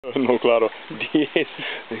No, claro.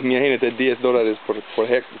 Imagínate, $10 por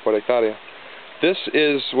hectárea. This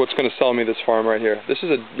is what's going to sell me this farm right here. This is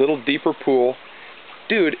a little deeper pool.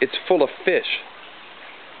 Dude, it's full of fish.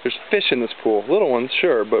 There's fish in this pool. Little ones,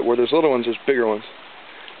 sure, but where there's little ones, there's bigger ones.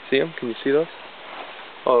 See them? Can you see those?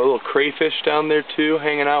 Oh, a little crayfish down there too,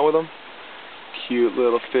 hanging out with them. Cute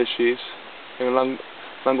little fishies. And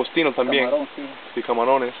langostino también. Camarón, sí. Sí,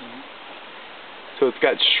 camarones. So it's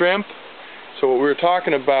got shrimp. So what we were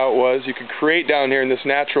talking about was you could create down here in this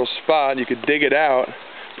natural spot, you could dig it out,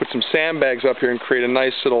 put some sandbags up here and create a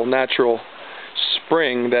nice little natural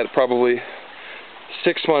spring that probably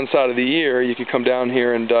 6 months out of the year you could come down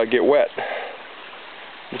here and get wet.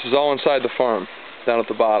 This is all inside the farm, down at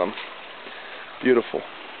the bottom. Beautiful.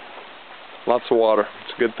 Lots of water.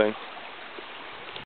 It's a good thing.